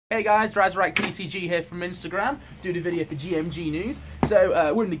Hey guys, DrazirahcTCG here from Instagram, doing a video for GmgNews.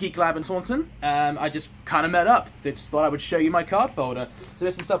 So we're in the Geek Lab in Taunton. I just kind of met up. They just thought I would show you my card folder. So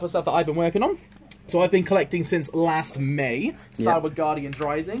this is stuff that I've been working on. So I've been collecting since last May. Started with Guardian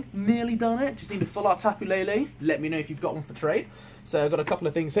Rising, nearly done it. Just need a full art Tapu Lele. Let me know if you've got one for trade. So I've got a couple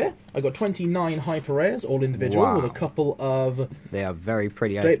of things here. I've got 29 hyper rares, all individual, with a couple of... They are very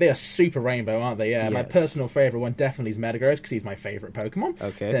pretty. They are super rainbow, aren't they? Yeah, yes. My personal favourite one definitely is Metagross, because he's my favourite Pokemon.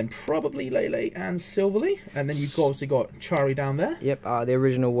 Okay. Then probably Lele and Silverly. And then you've obviously got Chari down there. Yep, the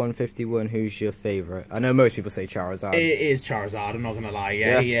original 151. Who's your favourite? I know most people say Charizard. It is Charizard, I'm not going to lie.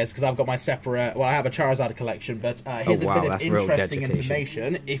 Yeah, he is, because I've got my separate... Well, I have a Charizard collection, but here's a bit of interesting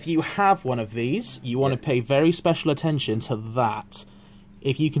information. If you have one of these, you want to pay very special attention to that.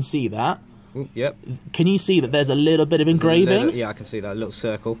 If you can see that. Ooh, yep. Can you see that there's a little bit of engraving? Yeah, I can see that, a little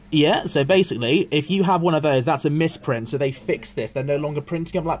circle. Yeah, so basically, if you have one of those, that's a misprint, so they fixed this. They're no longer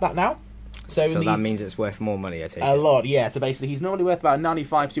printing them like that now. So that means it's worth more money, I take it. A lot, yeah. So basically, he's normally worth about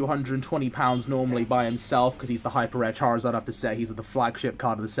 95 to 120 pounds normally by himself, because he's the hyper rare Charizard of the set. He's the flagship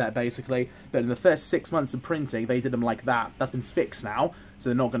card of the set, basically. But in the first 6 months of printing, they did them like that. That's been fixed now, so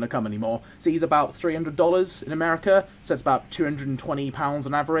they're not going to come anymore. So he's about $300 in America, so it's about 220 pounds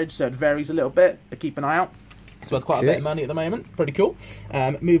on average. So it varies a little bit, but keep an eye out. It's worth quite a bit of money at the moment. Pretty cool.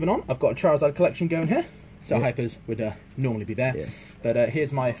 Moving on, I've got a Charizard collection going here. So hypers would normally be there. Yeah. But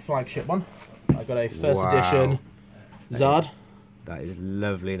here's my flagship one. I've got a first edition Zard. That is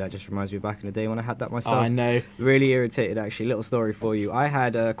lovely. That just reminds me back in the day when I had that myself. Oh, I know. Really irritated, actually. Little story for you. I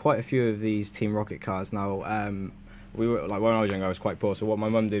had quite a few of these Team Rocket cards. Now, we were like when I was young, I was quite poor. So what my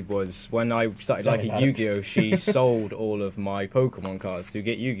mum did was, when I started liking Yu-Gi-Oh, she sold all of my Pokemon cards to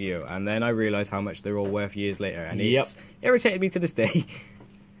get Yu-Gi-Oh, and then I realised how much they're all worth years later, and it's irritated me to this day.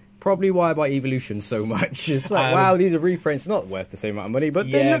 Probably why I buy Evolution so much. It's like, wow, these are reprints, not worth the same amount of money, but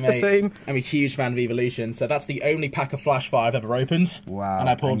they look the same. I'm a huge fan of Evolution, so that's the only pack of Flash Fire I've ever opened. Wow. And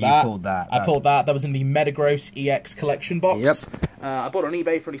I pulled that. I pulled that. That was in the Metagross EX collection box. Yep. I bought it on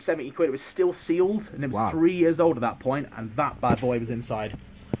eBay for only 70 quid. It was still sealed, and it was 3 years old at that point, and that bad boy was inside.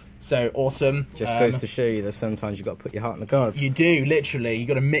 So awesome. Just goes to show you that sometimes you've got to put your heart in the cards. You do, literally. You've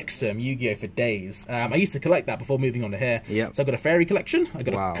got to mix them, Yu-Gi-Oh! For days. I used to collect that before moving on to here. Yep. So I've got a fairy collection. I've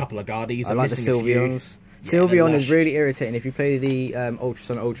got a couple of Guardies. I like the Sylveons. Sylveon is really irritating. If you play the Ultra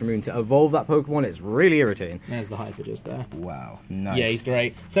Sun, Ultra Moon, to evolve that Pokemon, it's really irritating. There's the hyper just there. Wow, nice. Yeah, he's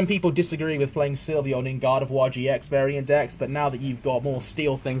great. Some people disagree with playing Sylveon in God of War GX variant decks, but now that you've got more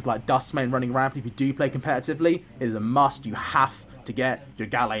steel things like Dustmane running rampant, if you do play competitively, it is a must. You have to get your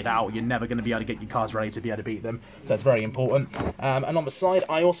Gallade out. You're never going to be able to get your cards ready to be able to beat them, so that's very important. And on the side,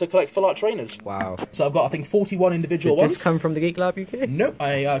 I also collect full art trainers. Wow. So I've got, I think, 41 individual ones. Did this come from the Geek Lab UK? Nope,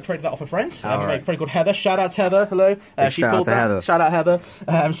 I traded that off a friend. A friend called Heather. Shout out to Heather. Hello. She pulled that. Heather. Shout out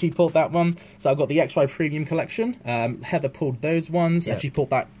Heather. She pulled that one. So I've got the XY Premium collection. Heather pulled those ones, and she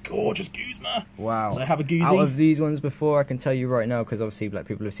pulled that gorgeous Guzma. Wow. So I have a Goozy. Out of these ones before, I can tell you right now, because obviously like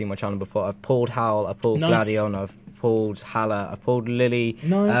people have seen my channel before, I've pulled Howl, I pulled Gladion, I've pulled Hala, I pulled Lily.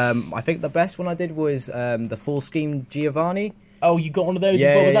 Nice. I think the best one I did was the Full Scheme Giovanni. Oh, you got one of those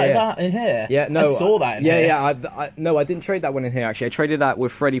as well? Was that in here? Yeah, no. I saw that in here. Yeah, no, I didn't trade that one in here, actually. I traded that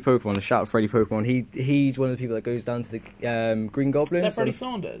with Freddy Pokemon, a shout out Freddy Pokemon. He's one of the people that goes down to the Green Goblin. Is that Freddy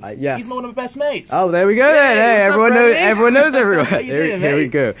Saunders? Yeah. He's one of my best mates. Oh, there we go. Hey, everyone knows everyone. Here we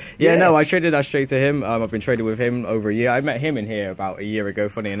go. Yeah, no, I traded that straight to him. I've been trading with him over a year. I met him in here about a year ago,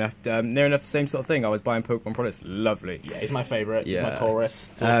 funny enough. Near enough the same sort of thing. I was buying Pokemon products. Lovely. Yeah, he's my favourite. He's my chorus.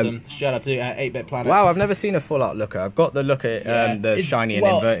 It's awesome. Shout out to 8-Bit Planet. Wow, I've never seen a full art looker. I've got the looker, the shiny and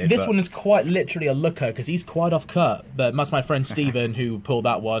inverted. This one is quite literally a looker because he's quite off cut. But that's my friend Steven who pulled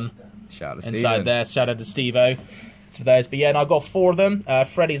that one. Shout out to inside there. Shout out to Steve-O. It's for those. But yeah, and I've got 4 of them.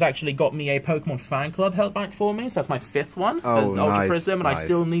 Freddy's actually got me a Pokemon fan club held back for me. So that's my 5th one. Oh, for Ultra Prism. And I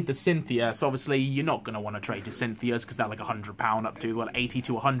still need the Cynthia. So obviously you're not going to want to trade your Cynthias because they're like £100 up to 80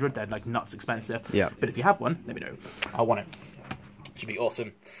 to 100. They're like nuts expensive. Yeah. But if you have one, let me know. I want it. Should be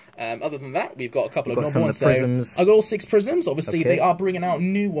awesome. Other than that, we've got a couple of normal ones. Prisms. I've got all 6 prisms. Obviously, they are bringing out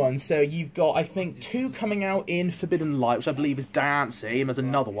new ones. So you've got, I think, 2 coming out in Forbidden Light, which I believe is Dancy, and there's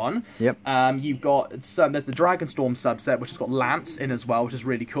another one. Yep. You've got there's the Dragonstorm subset, which has got Lance in as well, which is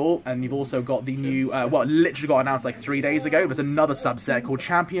really cool. And you've also got the new, literally got announced like 3 days ago. There's another subset called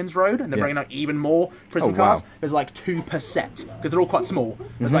Champions Road, and they're bringing out even more prism cards. There's like 2 per set because they're all quite small.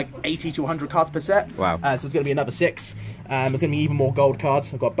 There's like 80 to 100 cards per set. Wow. So it's going to be another 6. There's going to be even more gold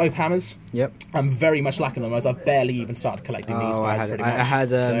cards. I've got both hammers. Yep. I'm very much lacking them, as I've barely even started collecting these guys. I had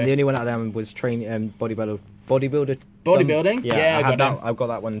the only one out of them was Bodybuilder Bodybuilding? Yeah, I've got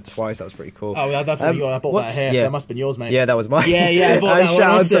that one twice. That was pretty cool. Oh, that's what you got. I bought that here, so that must have been yours, mate. Yeah, that was mine. Yeah, I bought that one. Shout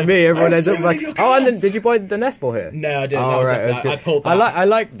out Also. to me. Everyone ends up like, oh, and then did you buy the nest ball here? No, I didn't. Oh, right, I pulled that. I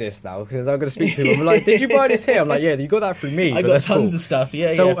like this now because I'm going to speak to people. I'm like, did you buy this here? I'm like, yeah, you got that through me. I got tons of stuff.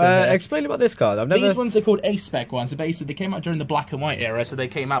 Yeah, so explain about this card. These ones are called A-Spec ones. So basically, they came out during the black and white era. So they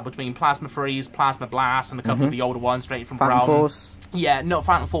came out between Plasma Freeze, Plasma Blast, and a couple of the older ones straight from Phantom Force. Yeah, not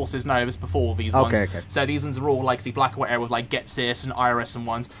Phantom Forces, no, it was before these ones. Okay. So these ones are all like the black and white era with like Getsis and Iris and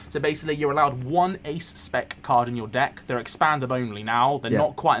ones. So basically you're allowed one Ace spec card in your deck. They're expanded only now. They're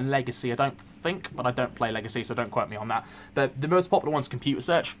not quite in Legacy, I don't think, but I don't play Legacy, so don't quote me on that. But the most popular one's Computer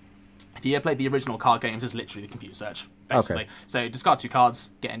Search. If you ever played the original card games, it's literally the Computer Search, basically. So discard 2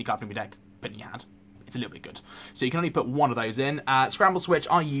 cards, get any card from your deck, put it in your hand. It's a little bit good. So you can only put one of those in. Scramble Switch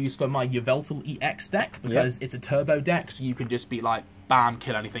I use for my Yveltal EX deck because it's a turbo deck, so you can just be like, bam,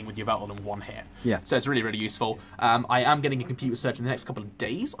 kill anything with Yveltal in one hit. Yeah. So it's really, really useful. I am getting a Computer Search in the next couple of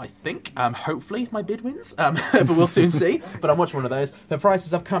days, I think. Hopefully my bid wins, but we'll soon see. But I'm watching one of those. The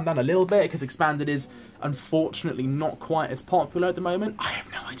prices have come down a little bit because Expanded is unfortunately not quite as popular at the moment. I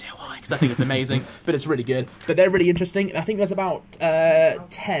have no idea why, because I think it's amazing, but it's really good. But they're really interesting. I think there's about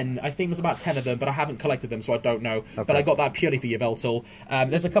 10. I think there's about 10 of them, but I haven't collected them, so I don't know. Okay. But I got that purely for Yveltal.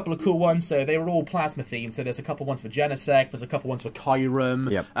 There's a couple of cool ones, so they were all plasma themed. So there's a couple ones for Genesect, there's a couple ones for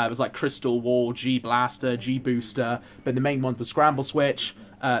Kyurem. Yep. It was like Crystal Wall, G Blaster, G Booster, but the main ones were Scramble Switch,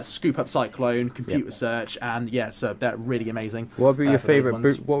 Scoop Up Cyclone, Computer Search, and so they're really amazing. What would be your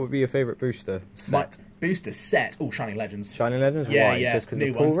favorite? What would be your favorite booster set? My booster set? Oh, Shining Legends. Shining Legends? Yeah, Why? yeah. Just because New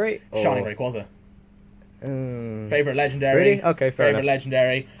of the pull ones. rate? Or... Shining Rayquaza. Favorite Legendary. Really? Okay, fair Favorite enough.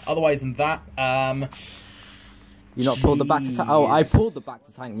 Legendary. Otherwise than that, you not pulled the back to tank? Oh, I pulled the back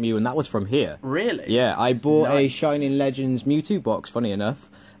to tank Mew, and that was from here. Really? Yeah, I bought a Nice. Shining Legends Mewtwo box, funny enough.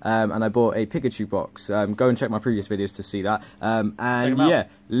 And I bought a Pikachu box. Go and check my previous videos to see that. And yeah,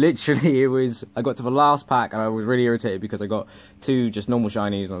 literally it was, I got to the last pack and I was really irritated because I got 2 just normal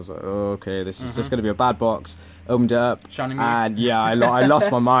shinies and I was like, oh, okay, this is just going to be a bad box. Opened it up. Shining Mew. And yeah, I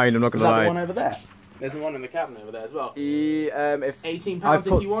lost my mind, I'm not going to lie. Is that the one over there? There's the one in the cabinet over there as well. If £18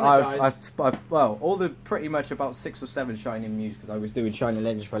 if you want it, guys. Well, all the pretty much about 6 or 7 Shining Mews because I was doing Shining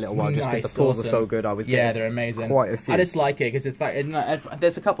Legends for a little while just because Nice, the pulls awesome. are so good. I was getting they're amazing. quite a few. I just like it because it's like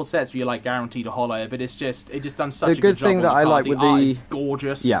there's a couple sets where you're like guaranteed a holo, but it just done such a good good job. thing on that the I card. like the with art the- is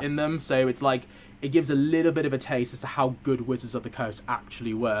gorgeous in them, so it's like it gives a little bit of a taste as to how good Wizards of the Coast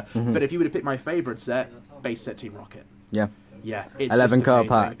actually were. But if you were to pick my favourite set, base set Team Rocket. Yeah. Yeah, it's 11 just card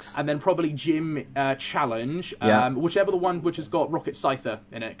amazing. packs. And then probably Gym Challenge, Yeah. whichever the one which has got Rocket Scyther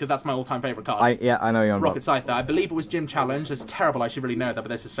in it, because that's my all-time favourite card. I know you're on Rocket Scyther. I believe it was Gym Challenge. It's terrible, I should really know that, but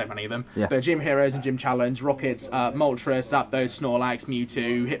there's just so many of them. Yeah. But Gym Heroes and Gym Challenge, Rockets, Moltres, Zapdos, Snorlax,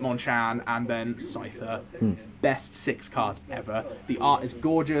 Mewtwo, Hitmonchan, and then Scyther. Best 6 cards ever. The art is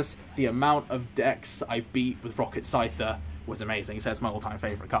gorgeous. The amount of decks I beat with Rocket Scyther was amazing. So it's my all-time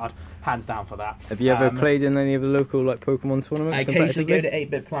favourite card. Hands down for that. Have you ever played in any of the local like Pokemon tournaments? I occasionally go to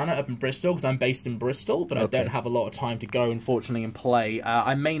 8-Bit Planet up in Bristol because I'm based in Bristol, but I don't have a lot of time to go, unfortunately, and play.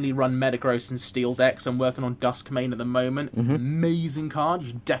 I mainly run Metagross and Steel decks. I'm working on Duskmane at the moment. Amazing card. You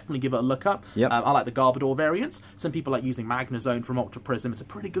should definitely give it a look up. Yep. I like the Garbodor variants. Some people like using Magnezone from Ultra Prism. It's a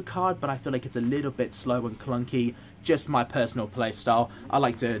pretty good card, but I feel like it's a little bit slow and clunky. Just my personal play style. I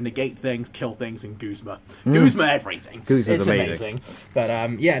like to negate things, kill things, and Guzma. Guzma everything. Guzma's it's amazing.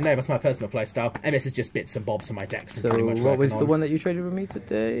 But yeah, no, that's my personal play style. And this is just bits and bobs on my decks. So what was the one that you traded with me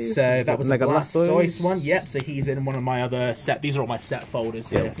today? So that was the Blastoise Blastoise one. Yep. So he's in one of my other set. These are all my set folders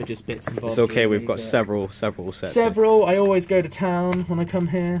here for just bits and bobs. It's okay. really, We've got but- several sets. Several. I always go to town when I come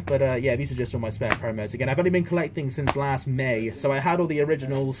here, but yeah, these are just all my spare promos. Again, I've only been collecting since last May, so I had all the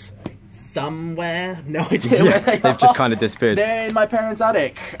originals somewhere. No idea where they are. They've just kind of disappeared. They're in my parents'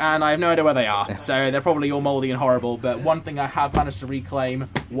 attic, and I have no idea where they are. So they're probably all mouldy and horrible. But one thing I have managed to reclaim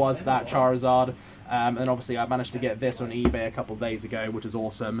was that Charizard. And obviously I managed to get this on eBay a couple of days ago, which is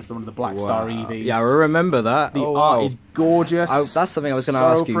awesome. It's one of the Black Star EVs. Yeah, I remember that. The art is gorgeous. That's something I was going to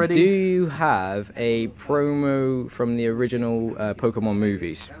ask you. Pretty. Do you have a promo from the original Pokemon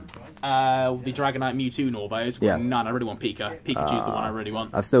movies? The Dragonite, Mewtwo, and all those. Yeah. None. I really want Pika. Pikachu's the one I really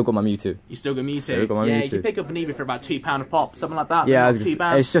want. I've still got my Mewtwo. You still got Mewtwo? Still got my yeah, Mewtwo. you pick up an eBay for about £2 a pop, something like that. Yeah, Not too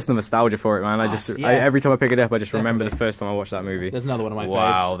bad. it's just the nostalgia for it, man. Every time I pick it up, I just remember the first time I watched that movie. There's another one of my faves.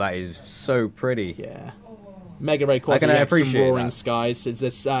 Wow, that is so pretty. Yeah. Mega Ray Quasi I can X and appreciate Roaring that. Skies. It's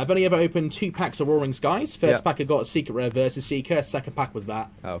this, I've only ever opened 2 packs of Roaring Skies. First pack I got a Secret Rare versus Seeker. Second pack was that.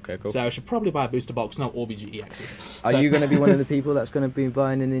 Oh, okay, cool. So I should probably buy a booster box, not all BGEXs. Are you going to be one of the people that's going to be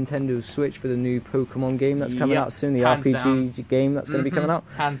buying a Nintendo Switch for the new Pokemon game that's coming out soon? The RPG game that's going to be coming out?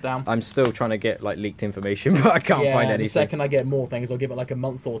 Hands down. I'm still trying to get like leaked information, but I can't find anything. The second I get more things, I'll give it like a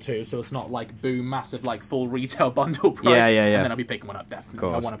month or 2, so it's not like boom, massive like full retail bundle price. Yeah. And then I'll be picking one up definitely.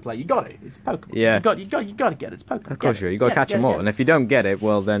 I want to play. You got it. It's Pokemon. Yeah. You got to get it. It's Pokemon. Of course you got to catch them all, and if you don't get it,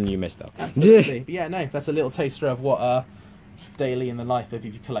 well then you missed out. Absolutely. But yeah, no, that's a little taster of what daily in the life of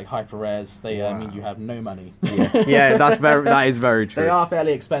if you collect hyper rares, they mean you have no money. Yeah, that is very true. They are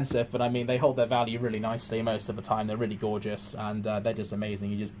fairly expensive, but I mean they hold their value really nicely most of the time. They're really gorgeous and they're just amazing.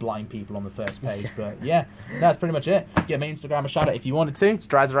 You just blind people on the first page. But yeah, that's pretty much it. Give my Instagram a shout out if you wanted to. It's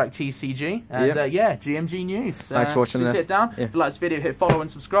DrazirahcTCG and GmgNews. Thanks for watching. Sit down. If you like this video, hit follow and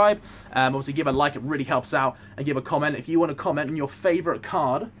subscribe. Obviously give a like, it really helps out, and give a comment. If you want to comment on your favourite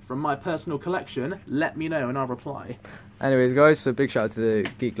card from my personal collection, let me know and I'll reply. Anyways, guys, so big shout out to the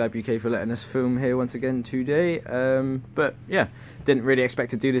Geek Lab UK for letting us film here once again today. But yeah, didn't really expect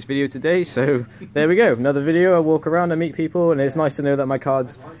to do this video today, so there we go. Another video. I walk around, I meet people, and it's nice to know that my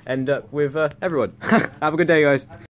cards end up with everyone. Have a good day, guys.